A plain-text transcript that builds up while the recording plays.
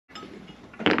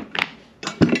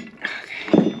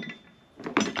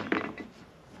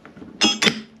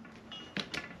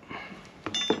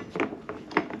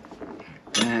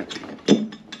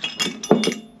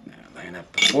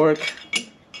work.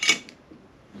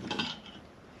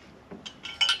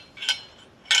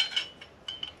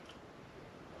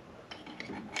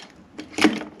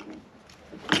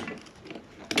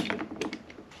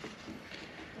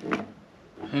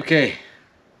 Okay,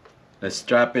 let's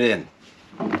strap it in.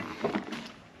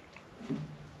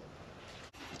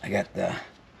 I got the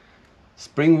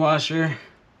spring washer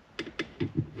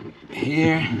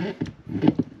here,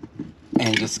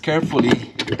 and just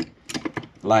carefully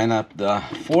line up the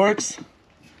forks.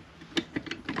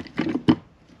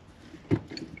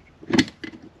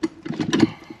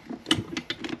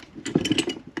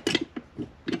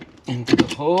 Into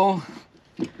the hole,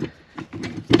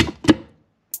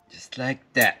 just like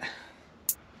that.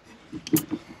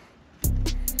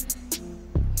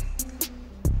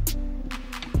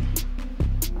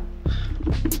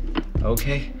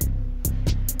 Okay,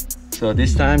 so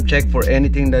this time check for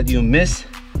anything that you miss.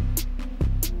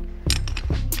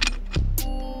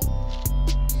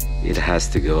 It has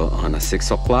to go on a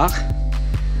 6 o'clock.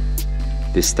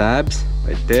 These tabs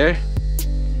right there.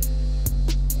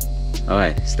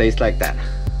 Alright, stays like that.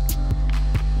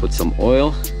 Put some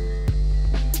oil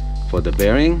for the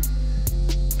bearing.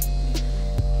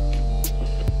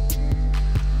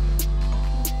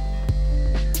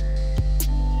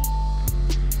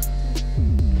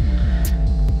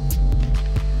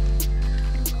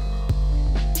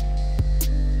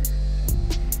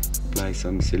 Apply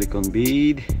some silicone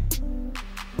bead.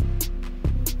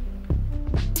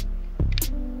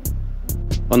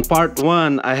 On part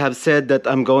 1, I have said that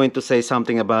I'm going to say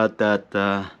something about that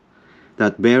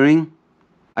bearing.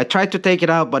 I tried to take it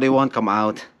out, but it won't come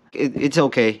out. It's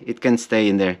okay, it can stay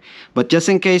in there. But just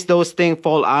in case those things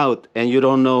fall out and you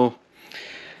don't know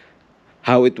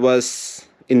how it was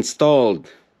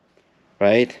installed,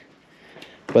 right?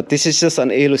 But this is just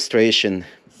an illustration.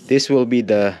 This will be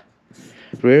the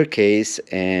rear case,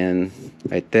 and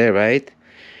right there, right?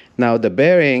 Now the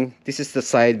bearing, this is the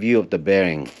side view of the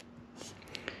bearing.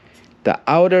 The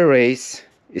outer race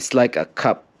is like a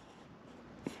cup.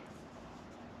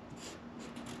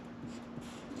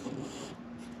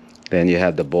 Then you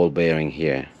have the ball bearing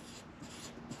here.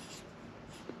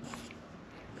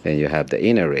 Then you have the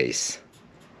inner race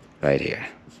right here.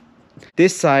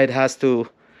 This side has to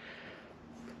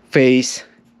face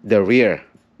the rear.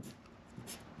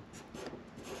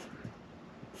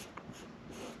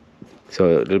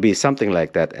 So it'll be something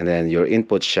like that, and then your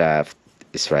input shaft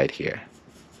is right here.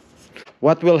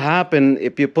 What will happen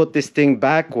if you put this thing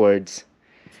backwards,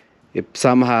 if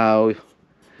somehow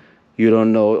you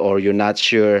don't know or you're not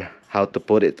sure how to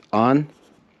put it on?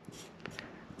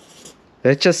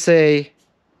 Let's just say,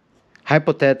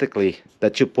 hypothetically,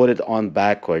 that you put it on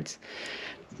backwards.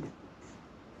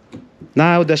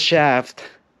 Now the shaft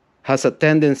has a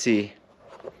tendency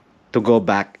to go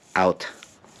back out.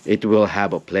 It will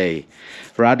have a play.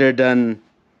 Rather than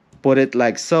put it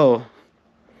like so,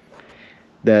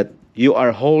 that you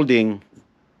are holding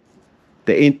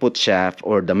the input shaft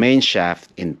or the main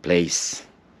shaft in place.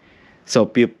 So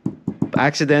if you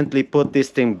accidentally put this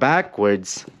thing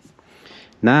backwards,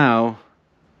 now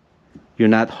you're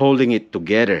not holding it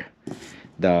together.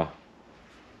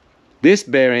 This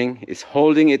bearing is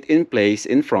holding it in place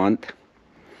in front,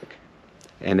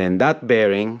 and then that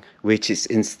bearing, which is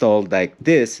installed like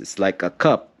this, is like a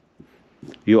cup.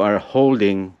 You are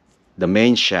holding the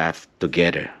main shaft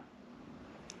together.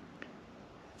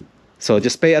 So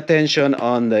just pay attention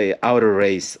on the outer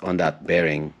race on that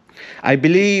bearing. I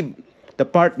believe the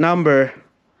part number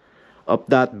of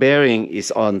that bearing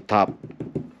is on top.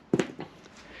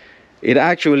 It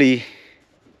actually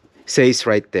says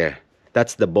right there.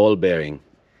 That's the ball bearing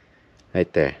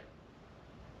right there.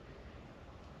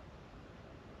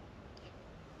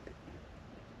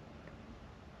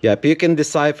 Yeah, if you can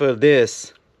decipher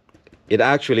this, it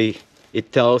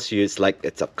tells you it's like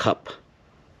it's a cup.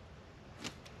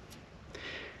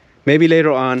 Maybe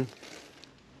later on,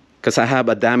 because I have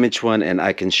a damaged one and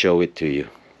I can show it to you.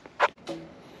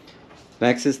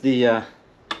 Next is the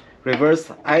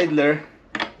reverse idler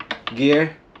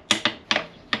gear.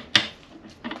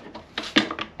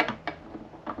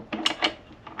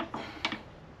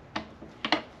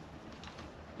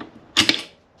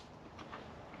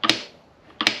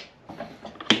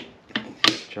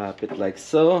 Drop it like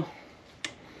so.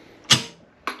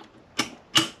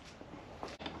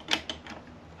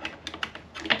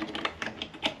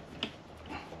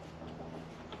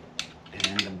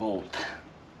 And the bolt.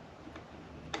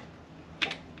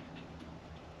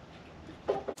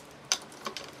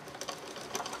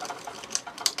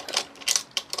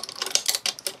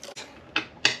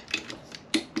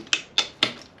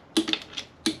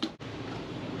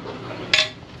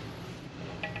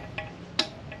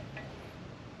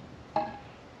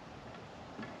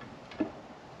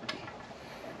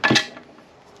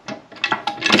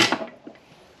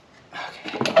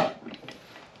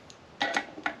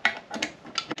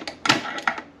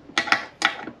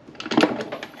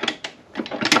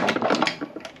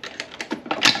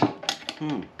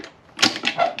 Hmm.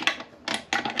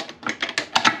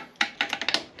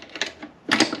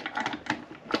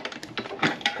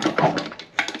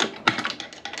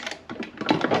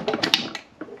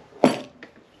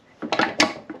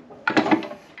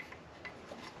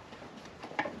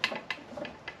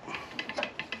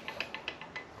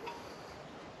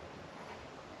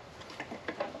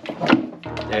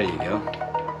 There you go.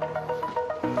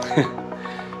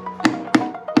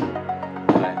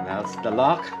 Alright, now it's the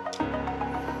lock.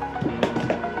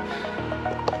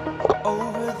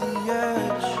 Over the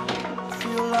edge,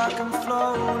 feel like I'm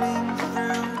floating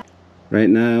through. Right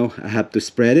now, I have to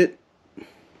spread it.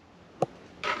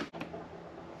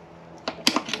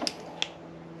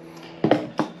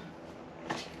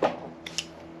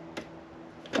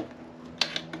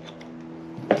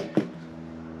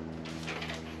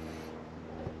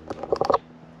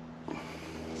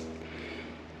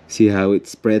 See how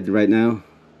it's spread right now?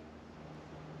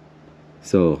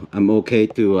 So I'm okay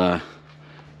to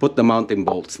put the mounting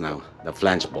bolts now, the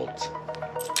flange bolts.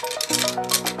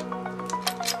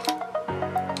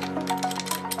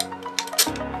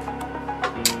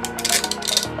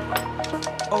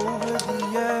 Over the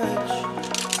edge,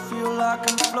 feel like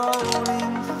I'm floating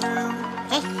through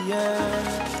the air.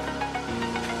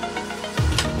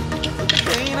 The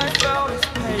pain I felt is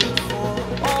paid for,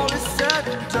 all is said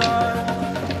and done.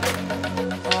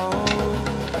 Oh,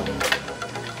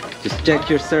 Just check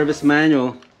your service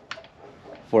manual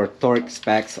for torque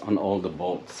specs on all the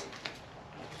bolts.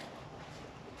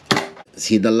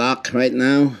 See the lock right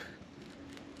now?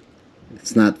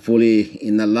 It's not fully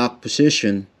in the lock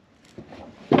position.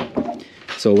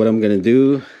 So what I'm gonna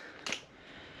do,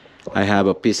 I have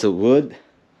a piece of wood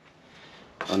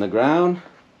on the ground.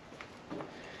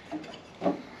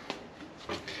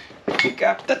 Pick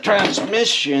up the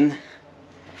transmission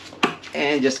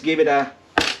and just give it a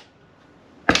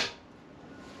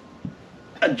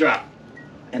drop,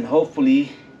 and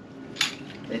hopefully,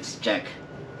 let's check.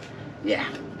 Yeah.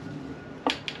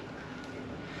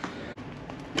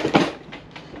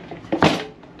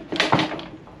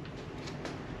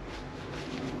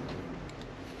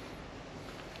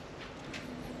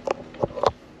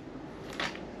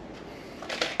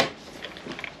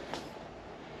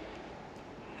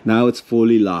 Now it's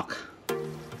fully locked.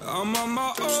 I'm on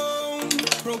my own,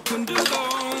 broken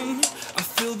alone. I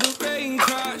feel the rain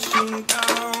crashing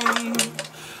down.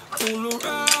 All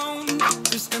around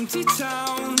this empty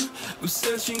town, I'm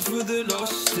searching for the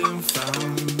lost and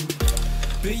found.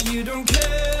 But you don't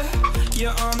care, you're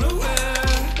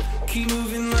unaware. Keep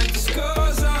moving like the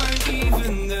scars aren't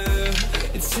even there.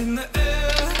 It's in the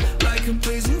air, like a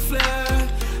blazing flare.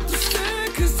 Just stare,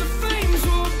 'cause the flames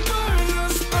will burn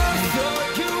us. I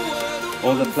thought you were the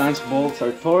All the flange bolts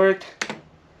are torqued.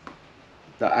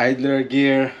 The idler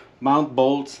gear mount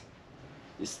bolts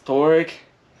is torqued.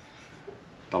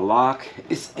 The lock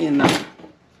is in a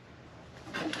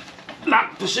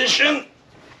lock position.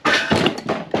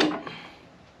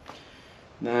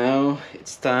 Now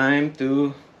it's time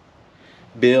to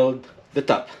build the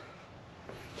top.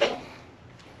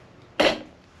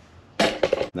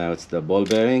 Now it's the ball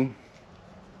bearing,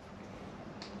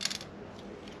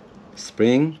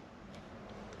 spring,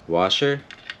 washer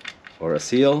or a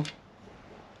seal.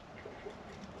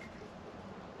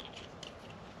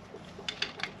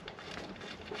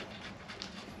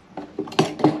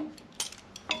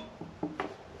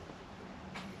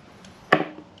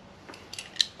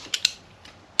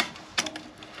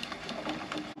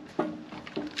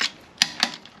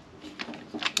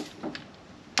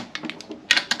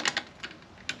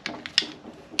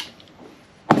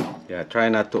 Yeah, try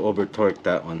not to over torque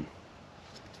that one.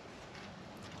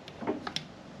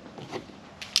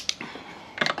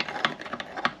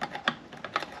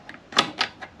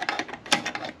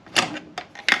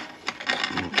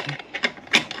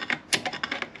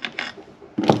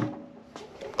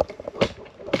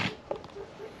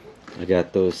 I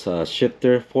got those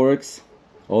shifter forks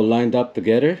all lined up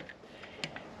together.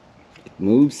 It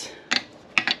moves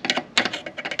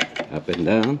up and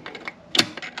down.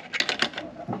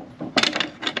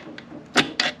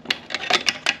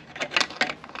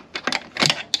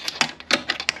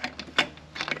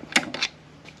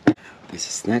 This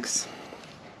is next.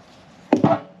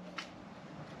 Alright.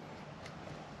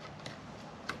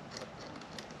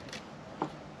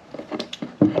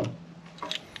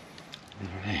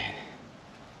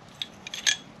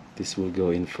 This will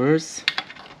go in first.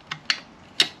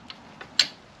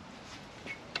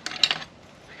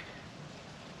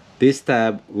 This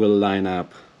tab will line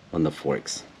up on the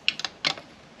forks.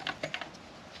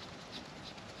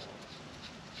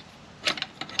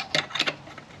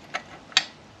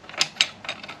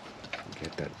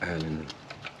 that Allen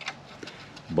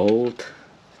bolt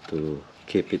to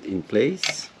keep it in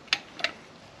place.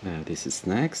 Now this is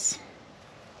next.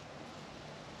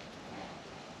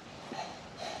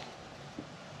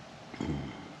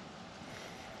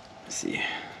 Let's see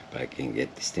if I can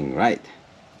get this thing right.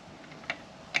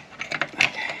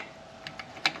 Okay.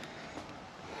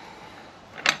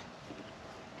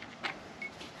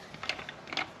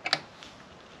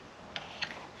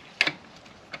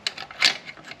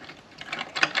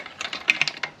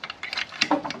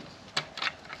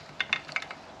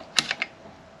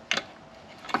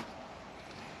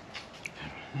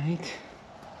 Right.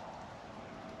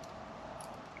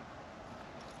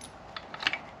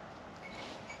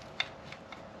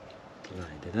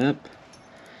 Line it up.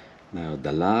 Now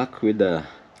the lock with the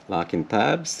locking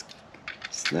tabs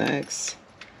is next,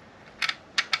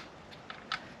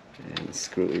 and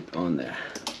screw it on there.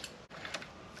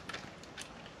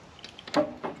 Now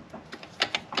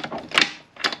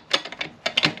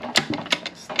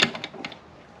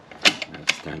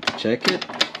it's time to check it.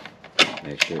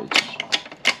 Make sure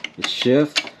it's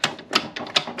shift,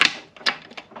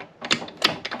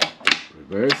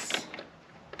 reverse.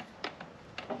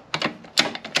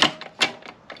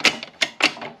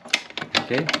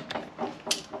 Okay.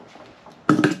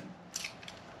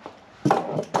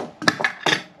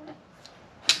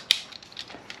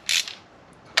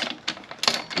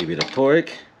 Give it a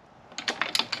torque.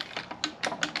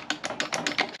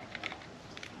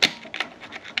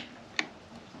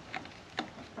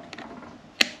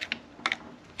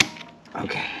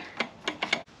 Okay.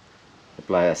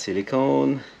 Apply a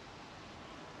silicone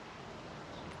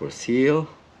for seal.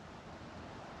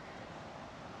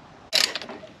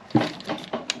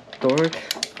 Torque.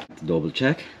 Double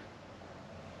check.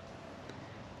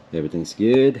 Everything's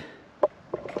good.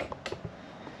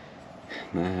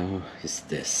 Now is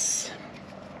this.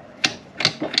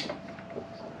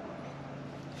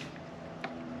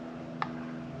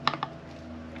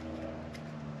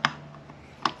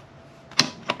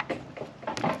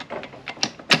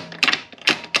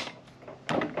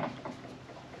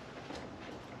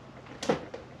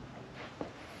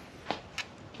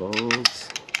 Bolts.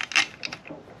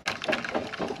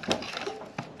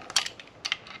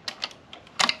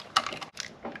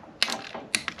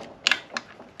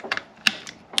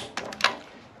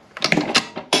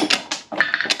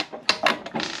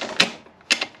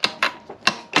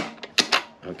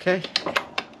 Okay.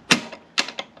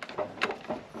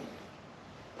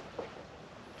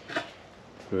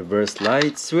 Reverse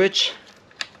light switch.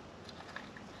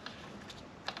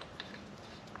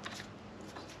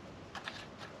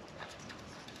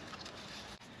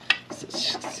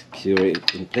 Secure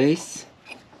it in place.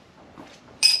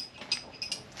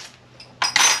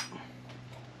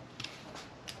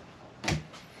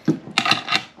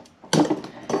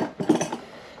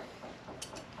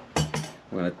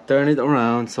 I'm gonna turn it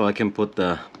around so I can put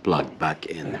the plug back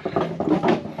in.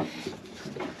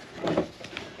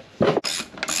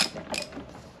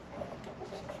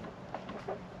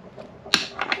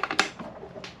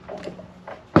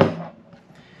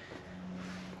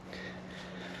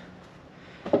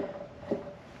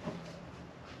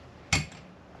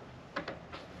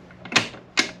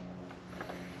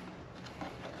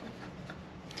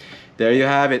 There you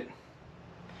have it.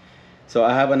 So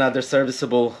I have another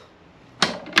serviceable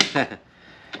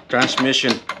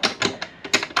transmission.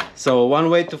 So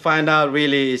one way to find out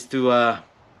really is to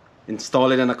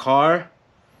install it in a car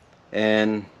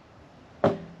and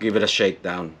give it a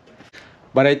shakedown.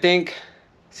 But I think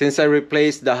since I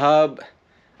replaced the hub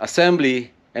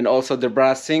assembly and also the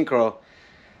brass synchro,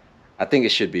 I think it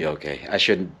should be okay. I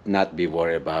should not be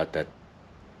worried about that.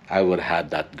 I would have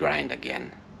that grind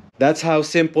again. That's how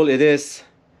simple it is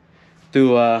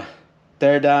to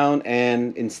tear down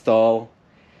and install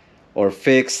or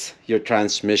fix your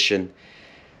transmission.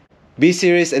 B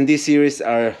series and D series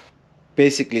are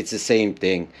basically it's the same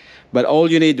thing, but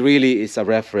all you need really is a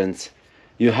reference.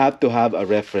 You have to have a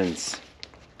reference.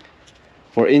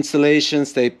 For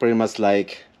installations, they pretty much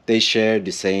they share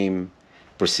the same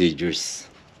procedures.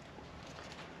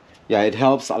 Yeah, it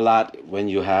helps a lot when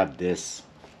you have this.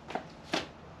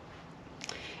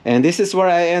 And this is where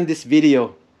I end this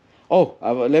video. Oh,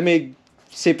 let me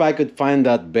see if I could find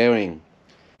that bearing.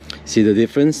 See the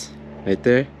difference right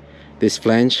there? This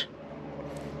flange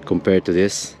compared to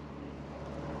this.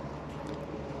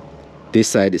 This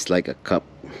side is like a cup.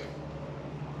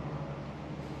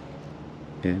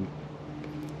 And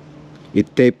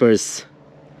it tapers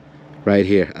right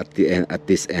here at the end, at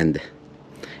this end.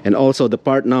 And also the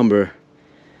part number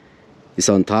is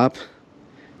on top.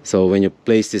 So when you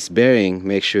place this bearing,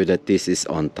 make sure that this is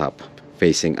on top,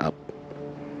 facing up.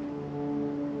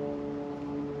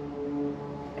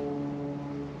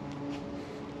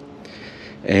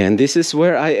 And this is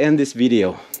where I end this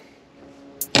video.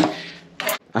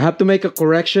 I have to make a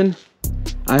correction.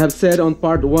 I have said on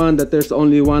part 1 that there's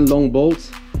only one long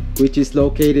bolt, which is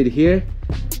located here,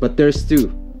 but there's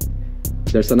two.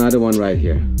 There's another one right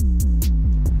here.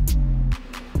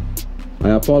 I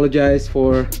apologize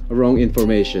for wrong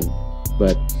information,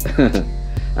 but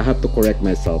I have to correct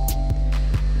myself.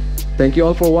 Thank you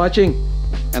all for watching,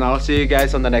 and I'll see you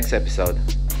guys on the next episode.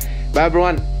 Bye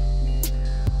everyone.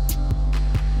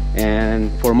 And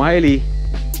for Miley,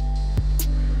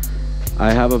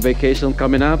 I have a vacation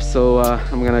coming up, so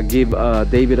I'm gonna give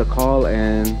David a call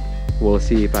and we'll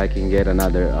see if I can get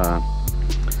another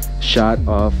shot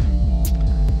of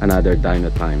another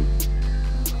dyno time.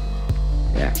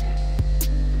 Yeah,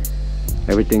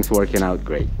 everything's working out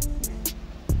great.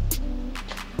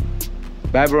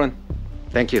 Bye everyone.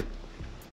 Thank you.